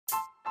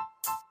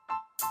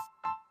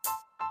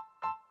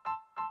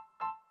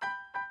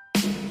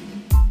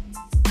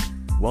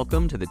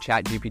Welcome to the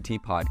ChatGPT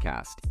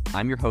podcast.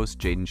 I'm your host,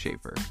 Jaden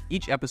Schaefer.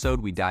 Each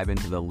episode, we dive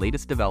into the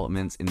latest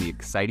developments in the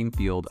exciting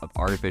field of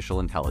artificial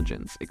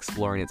intelligence,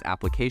 exploring its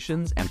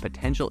applications and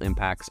potential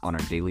impacts on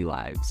our daily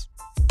lives.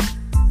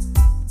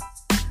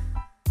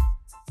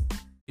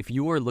 If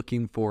you are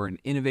looking for an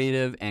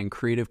innovative and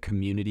creative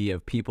community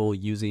of people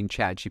using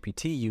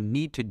ChatGPT, you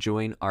need to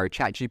join our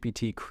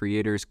ChatGPT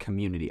creators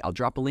community. I'll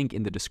drop a link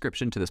in the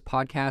description to this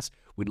podcast.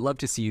 We'd love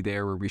to see you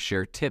there, where we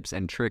share tips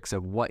and tricks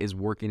of what is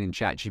working in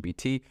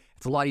ChatGPT.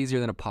 It's a lot easier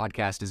than a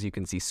podcast, as you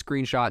can see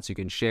screenshots, you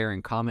can share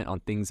and comment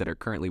on things that are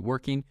currently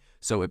working.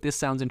 So if this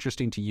sounds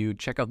interesting to you,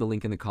 check out the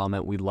link in the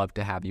comment. We'd love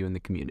to have you in the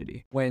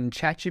community. When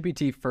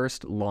ChatGPT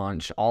first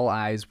launched, all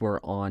eyes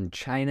were on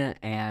China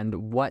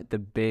and what the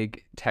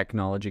big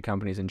technology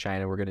companies in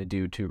China were going to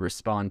do to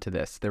respond to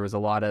this. There was a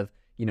lot of,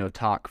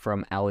 talk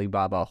from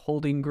Alibaba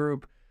Holding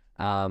Group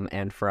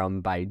and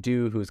from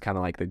Baidu, who's kind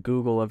of like the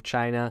Google of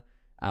China,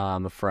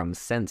 from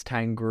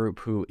SenseTime Group,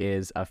 who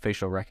is a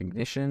facial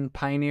recognition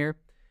pioneer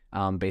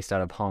based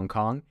out of Hong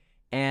Kong.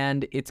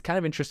 And it's kind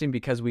of interesting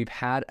because we've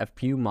had a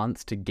few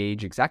months to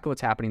gauge exactly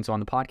what's happening. So on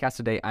the podcast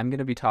today, I'm going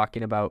to be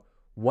talking about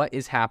what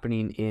is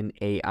happening in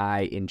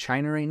AI in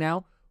China right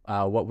now,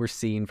 what we're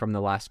seeing from the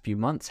last few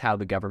months, how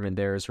the government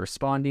there is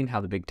responding,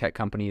 how the big tech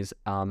companies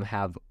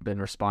have been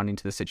responding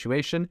to the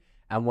situation,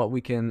 and what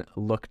we can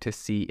look to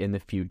see in the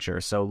future.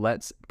 So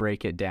let's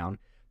break it down.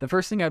 The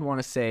first thing I'd want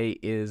to say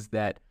is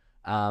that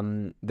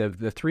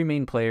the three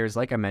main players,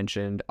 like I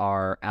mentioned,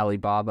 are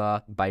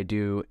Alibaba,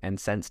 Baidu, and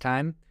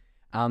SenseTime.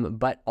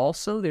 But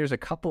also there's a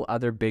couple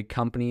other big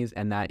companies,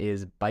 and that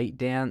is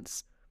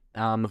ByteDance,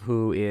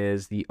 who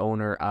is the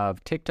owner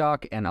of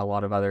TikTok, and a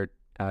lot of other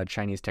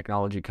Chinese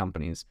technology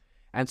companies.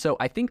 And so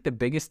I think the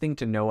biggest thing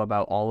to know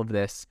about all of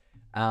this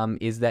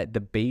is that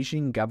the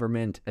Beijing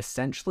government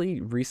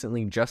essentially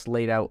recently just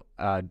laid out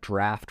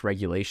draft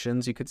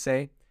regulations, you could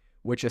say,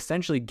 which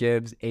essentially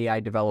gives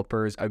AI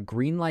developers a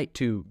green light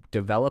to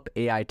develop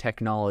AI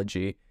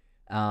technology,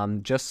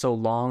 just so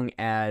long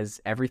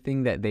as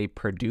everything that they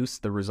produce,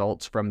 the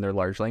results from their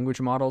large language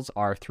models,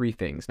 are three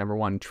things. Number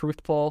one,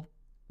 truthful.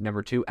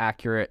 Number two,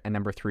 accurate. And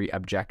number three,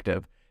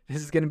 objective.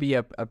 This is going to be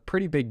a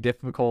pretty big,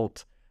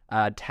 difficult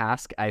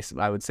task,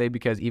 I would say,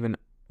 because even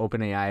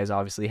OpenAI is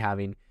obviously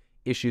having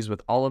issues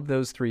with all of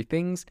those three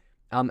things.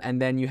 And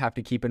then you have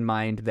to keep in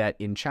mind that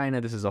in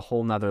China, this is a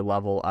whole nother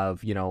level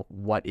of,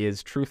 what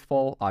is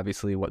truthful,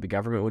 obviously what the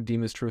government would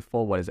deem as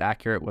truthful, what is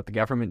accurate, what the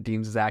government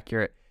deems as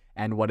accurate,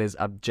 and what is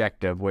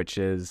objective, which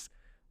is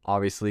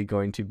obviously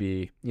going to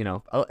be,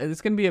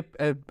 it's going to be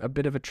a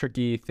bit of a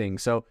tricky thing.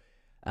 So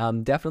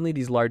definitely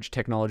these large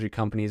technology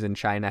companies in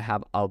China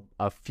have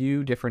a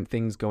few different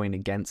things going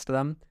against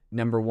them.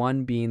 Number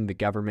one being the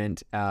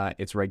government,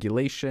 its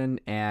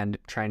regulation, and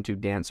trying to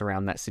dance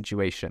around that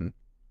situation.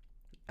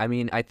 I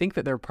mean, I think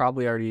that they're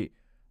probably already,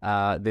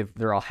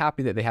 they're all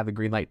happy that they have the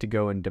green light to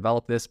go and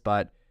develop this,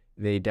 but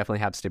they definitely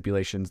have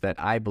stipulations that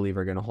I believe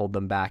are going to hold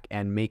them back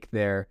and make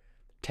their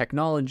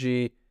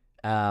technology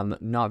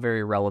not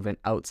very relevant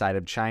outside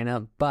of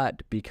China.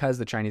 But because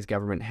the Chinese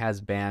government has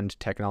banned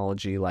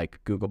technology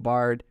like Google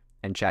Bard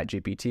and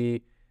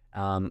ChatGPT,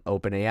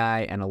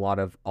 OpenAI, and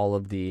all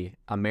of the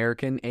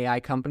American AI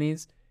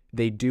companies,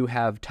 they do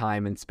have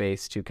time and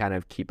space to kind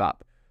of keep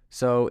up.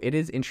 So it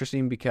is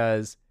interesting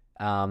because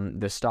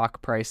the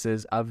stock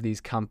prices of these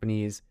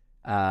companies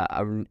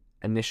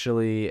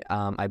initially,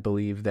 I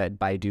believe that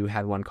Baidu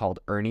had one called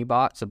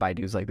ErnieBot. So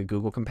Baidu is like the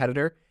Google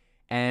competitor,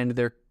 and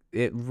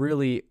it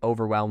really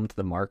underwhelmed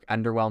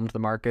the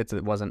markets.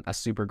 It wasn't a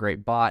super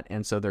great bot,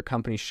 and so their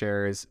company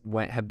shares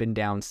have been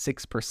down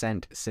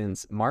 6%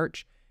 since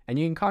March. And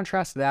you can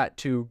contrast that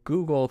to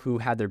Google, who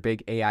had their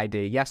big AI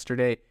day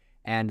yesterday,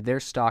 and their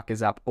stock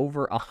is up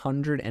over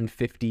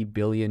 $150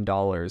 billion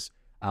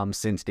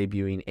since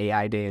debuting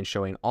AI Day and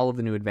showing all of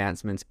the new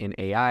advancements in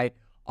AI.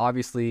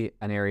 Obviously,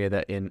 an area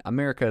that in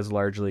America is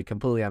largely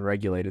completely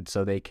unregulated,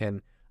 so they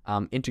can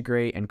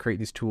integrate and create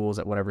these tools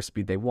at whatever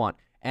speed they want.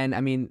 And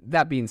I mean,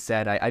 that being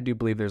said, I do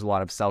believe there's a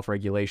lot of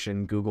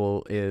self-regulation.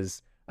 Google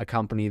is a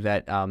company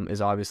that is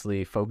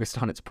obviously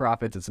focused on its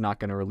profits. It's not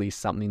going to release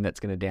something that's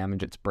going to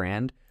damage its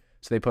brand.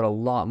 So they put a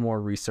lot more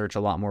research,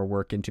 a lot more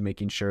work into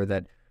making sure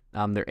that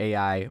their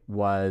AI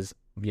was,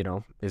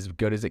 as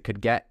good as it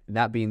could get.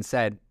 That being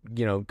said,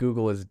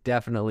 Google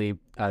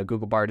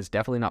Bard is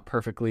definitely not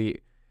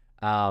perfectly,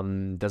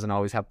 doesn't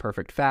always have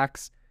perfect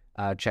facts.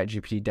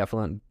 ChatGPT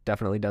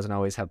definitely doesn't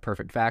always have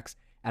perfect facts.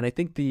 And I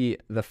think the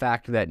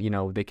fact that,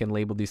 they can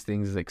label these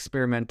things as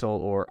experimental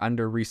or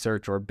under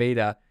research or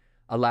beta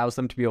allows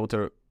them to be able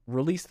to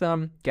release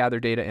them, gather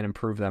data, and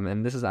improve them.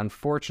 And this is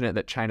unfortunate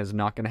that China's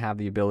not going to have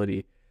the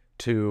ability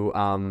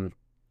to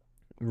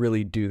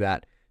really do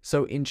that.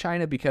 So in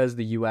China, because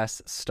the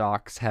US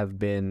stocks have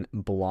been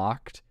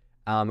blocked,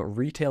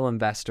 retail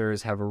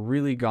investors have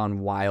really gone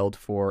wild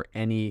for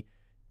any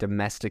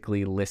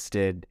domestically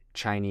listed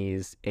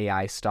Chinese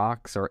AI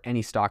stocks, or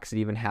any stocks that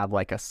even have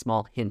like a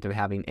small hint of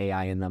having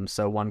AI in them.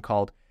 So one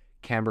called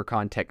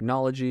Cambricon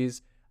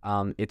Technologies,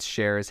 its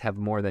shares have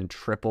more than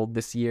tripled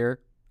this year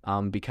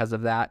because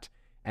of that.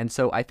 And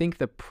so I think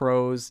the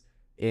pros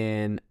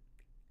in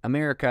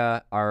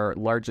America are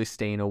largely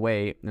staying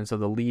away. And so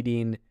the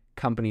leading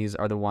companies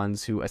are the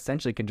ones who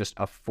essentially can just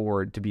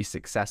afford to be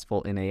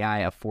successful in AI,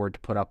 afford to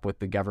put up with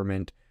the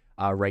government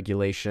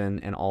regulation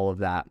and all of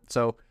that.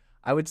 So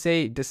I would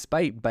say,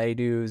 despite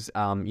Baidu's,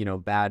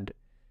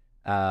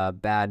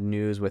 bad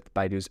news with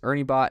Baidu's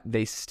Ernie bot,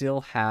 they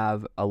still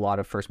have a lot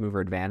of first mover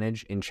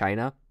advantage in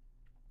China.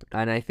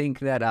 And I think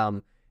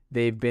that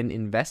they've been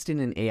investing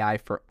in AI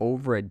for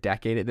over a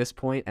decade at this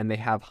point, and they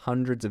have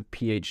hundreds of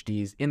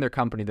PhDs in their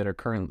company that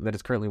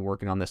is currently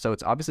working on this. So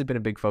it's obviously been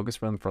a big focus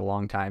for them for a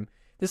long time.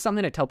 This is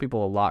something I tell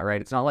people a lot, right?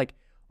 It's not like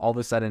all of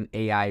a sudden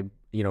AI,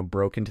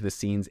 broke into the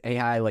scenes.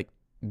 AI,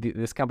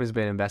 this company's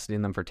been invested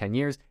in them for 10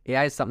 years.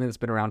 AI is something that's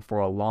been around for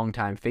a long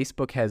time.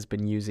 Facebook has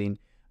been using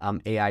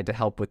AI to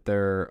help with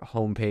their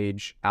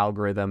homepage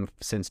algorithm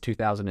since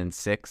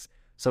 2006.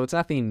 So it's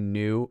nothing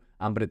new,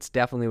 but it's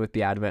definitely, with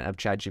the advent of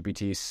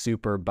ChatGPT,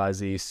 super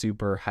buzzy,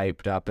 super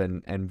hyped up,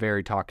 and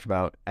very talked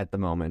about at the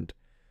moment.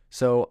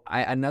 So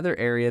another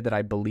area that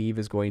I believe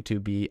is going to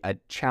be a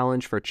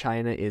challenge for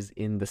China is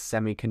in the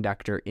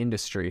semiconductor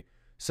industry.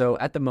 So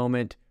at the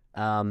moment,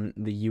 the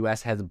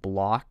US has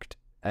blocked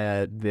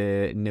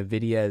the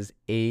NVIDIA's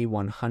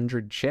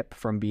A100 chip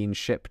from being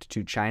shipped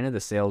to China. The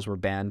sales were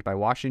banned by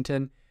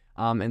Washington.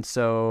 And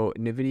so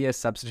NVIDIA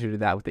substituted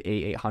that with the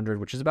A800,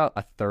 which is about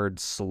a third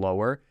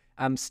slower.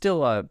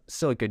 Still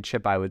a good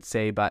chip, I would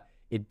say, but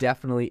it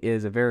definitely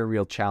is a very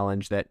real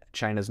challenge that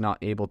China's not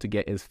able to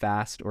get as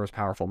fast or as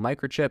powerful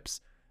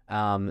microchips.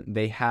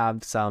 They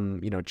have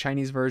some,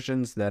 Chinese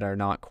versions that are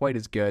not quite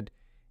as good,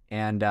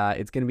 and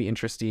it's going to be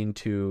interesting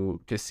to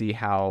see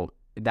how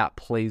that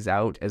plays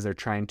out as they're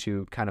trying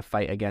to kind of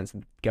fight against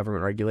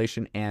government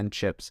regulation and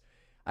chips.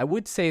 I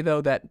would say,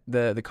 though, that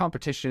the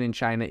competition in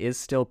China is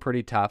still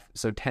pretty tough.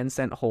 So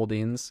Tencent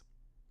Holdings,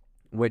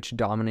 which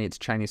dominates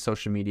Chinese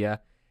social media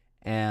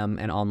and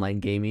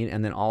online gaming,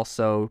 and then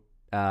also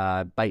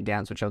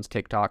ByteDance, which owns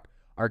TikTok,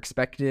 are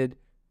expected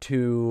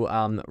to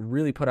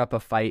really put up a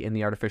fight in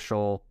the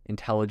artificial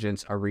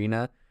intelligence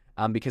arena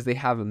because they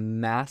have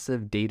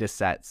massive data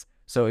sets.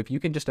 So if you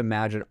can just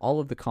imagine all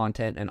of the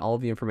content and all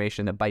of the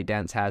information that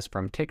ByteDance has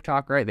from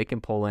TikTok, right? They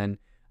can pull in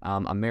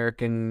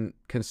American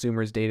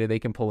consumers' data. They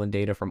can pull in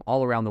data from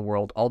all around the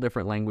world, all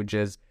different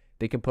languages.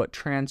 They can put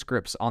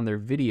transcripts on their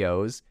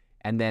videos,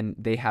 and then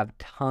they have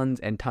tons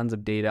and tons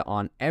of data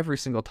on every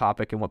single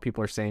topic and what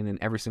people are saying in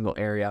every single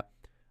area.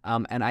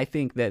 And I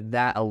think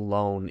that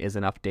alone is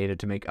enough data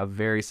to make a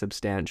very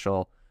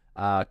substantial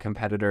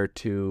competitor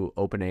to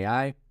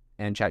OpenAI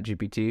and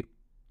ChatGPT.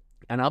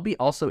 And I'll be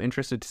also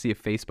interested to see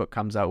if Facebook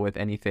comes out with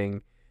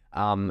anything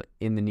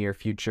in the near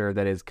future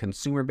that is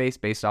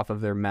consumer-based, based off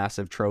of their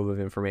massive trove of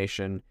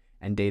information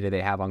and data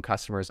they have on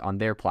customers on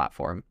their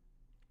platform.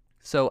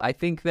 So I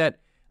think that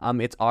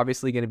it's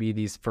obviously going to be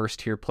these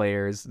first-tier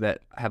players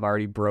that have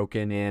already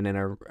broken in and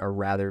are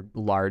rather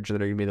large that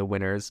are going to be the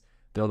winners.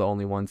 They're the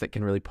only ones that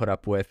can really put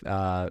up with,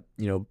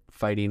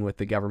 fighting with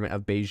the government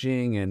of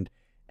Beijing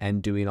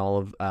and doing all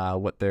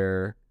of what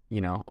their,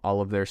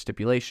 all of their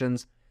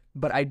stipulations.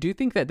 But I do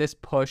think that this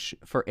push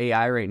for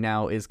AI right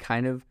now is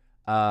kind of,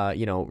 a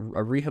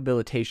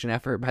rehabilitation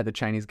effort by the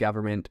Chinese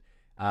government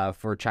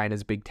for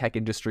China's big tech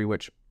industry,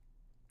 which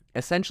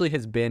essentially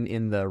has been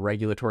in the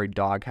regulatory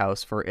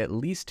doghouse for at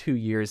least 2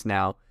 years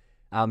now.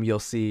 You'll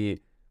see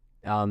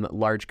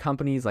large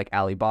companies like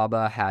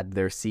Alibaba had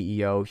their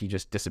CEO. He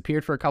just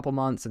disappeared for a couple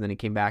months, and then he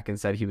came back and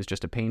said he was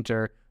just a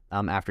painter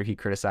after he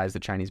criticized the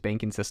Chinese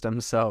banking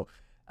system. So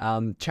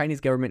Chinese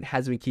government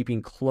has been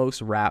keeping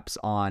close wraps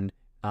on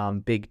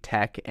big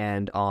tech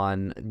and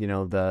on,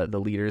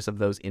 the leaders of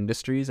those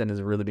industries, and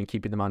has really been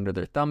keeping them under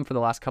their thumb for the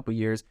last couple of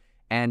years.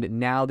 And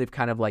now they've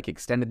kind of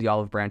extended the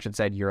olive branch and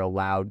said, you're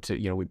allowed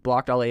to, we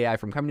blocked all AI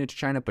from coming into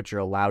China, but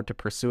you're allowed to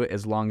pursue it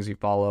as long as you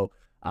follow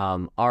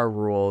our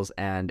rules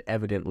and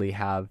evidently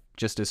have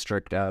just as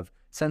strict of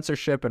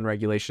censorship and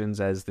regulations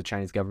as the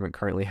Chinese government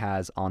currently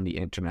has on the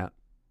internet.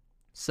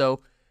 So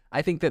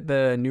I think that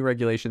the new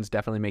regulations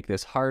definitely make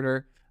this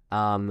harder.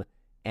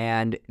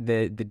 And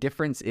the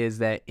difference is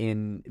that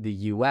in the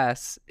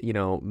US,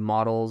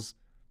 models,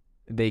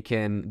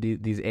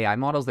 these AI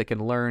models, they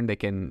can learn, they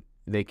can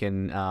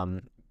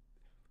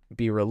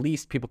be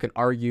released. People can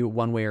argue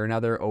one way or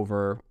another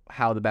over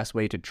how the best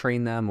way to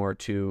train them or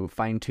to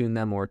fine tune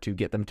them or to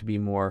get them to be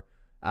more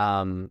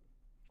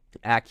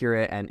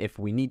accurate, and if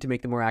we need to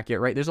make them more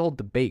accurate, right? There's a whole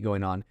debate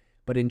going on.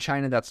 But in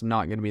China, that's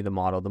not going to be the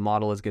model. The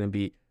model is going to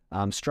be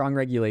strong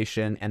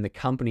regulation, and the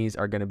companies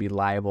are going to be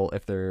liable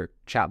if their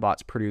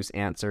chatbots produce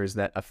answers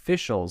that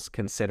officials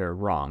consider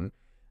wrong.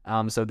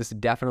 So this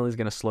definitely is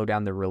going to slow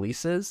down the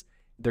releases.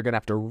 They're going to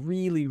have to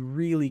really,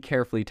 really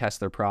carefully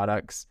test their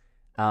products.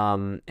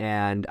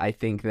 And I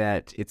think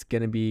that it's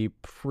going to be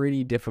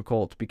pretty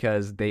difficult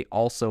because they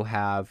also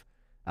have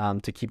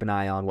to keep an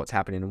eye on what's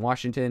happening in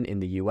Washington, in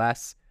the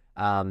US,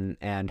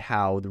 and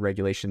how the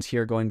regulations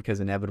here are going, because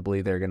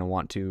inevitably they're going to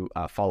want to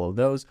follow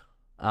those.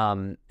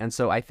 And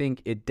so I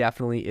think it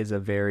definitely is a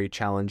very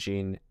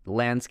challenging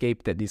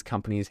landscape that these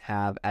companies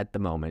have at the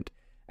moment.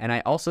 And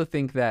I also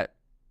think that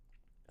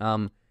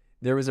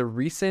there was a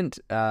recent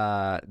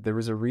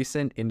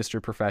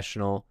industry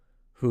professional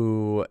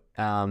who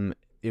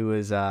it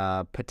was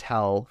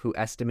Patel, who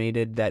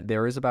estimated that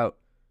there is about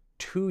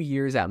 2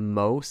 years at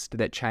most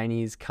that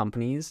Chinese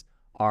companies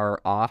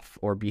are off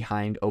or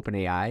behind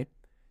OpenAI.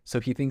 So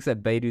he thinks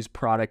that Baidu's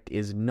product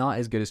is not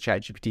as good as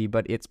ChatGPT,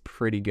 but it's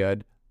pretty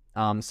good.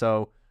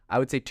 So I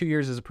would say 2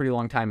 years is a pretty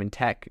long time in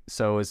tech.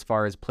 So as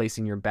far as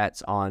placing your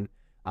bets on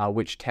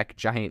which tech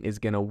giant is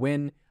going to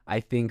win, I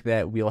think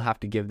that we'll have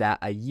to give that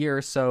a year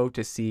or so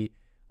to see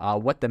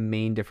what the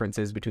main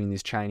differences between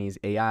these Chinese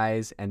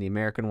AIs and the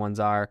American ones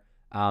are,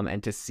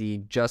 and to see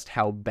just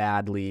how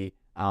badly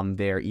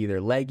they're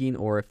either lagging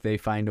or if they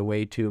find a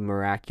way to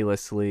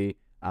miraculously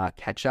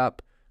catch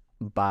up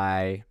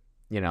by,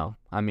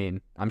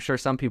 I'm sure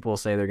some people will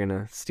say they're going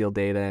to steal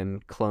data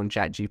and clone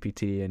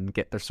ChatGPT and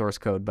get their source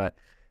code, but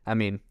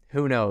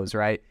who knows,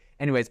 right?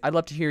 Anyways, I'd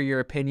love to hear your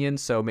opinion,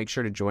 so make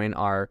sure to join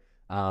our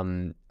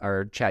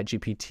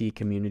ChatGPT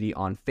community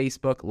on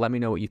Facebook. Let me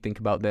know what you think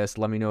about this.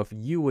 Let me know if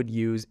you would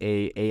use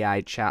a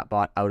AI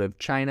chatbot out of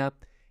China,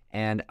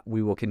 and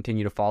we will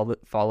continue to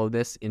follow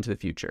this into the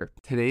future.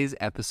 Today's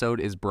episode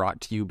is brought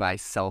to you by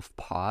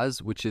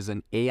Self-Pause, which is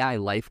an AI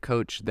life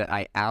coach that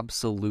I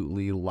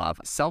absolutely love.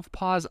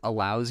 Self-Pause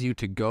allows you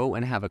to go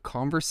and have a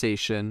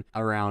conversation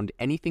around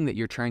anything that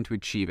you're trying to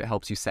achieve. It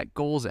helps you set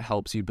goals. It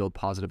helps you build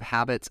positive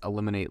habits,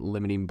 eliminate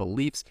limiting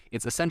beliefs.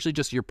 It's essentially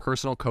just your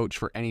personal coach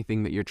for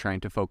anything that you're trying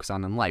to focus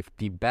on in life.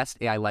 The best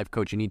AI life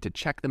coach. You need to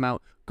check them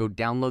out. Go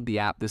download the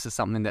app. This is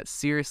something that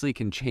seriously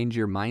can change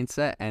your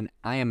mindset, and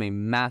I am a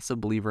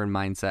massive believer in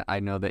mindset. I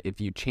know that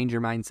if you change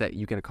your mindset,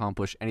 you can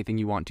accomplish anything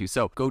you want to.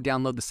 So go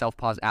download the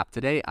Self-Pause app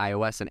today,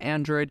 iOS and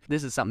Android.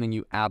 This is something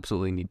you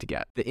absolutely need to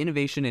get. The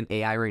innovation in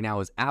AI right now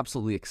is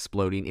absolutely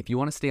exploding. If you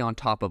want to stay on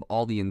top of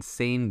all the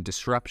insane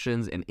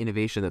disruptions and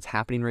innovation that's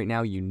happening right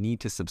now, you need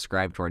to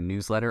subscribe to our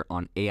newsletter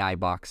on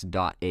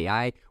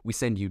aibox.ai. We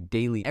send you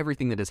daily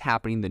everything that is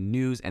happening, the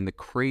news and the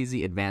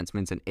crazy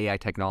advancements in AI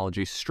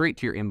technology straight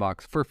to your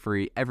inbox for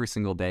free every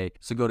single day.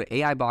 So go to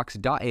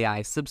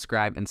aibox.ai,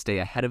 subscribe, and stay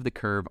ahead of the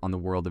curve on the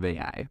world of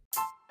AI.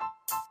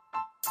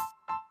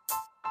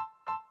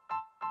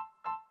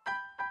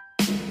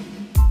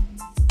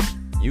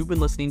 You've been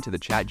listening to the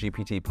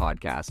ChatGPT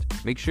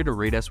podcast. Make sure to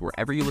rate us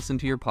wherever you listen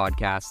to your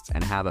podcasts,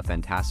 and have a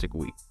fantastic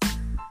week.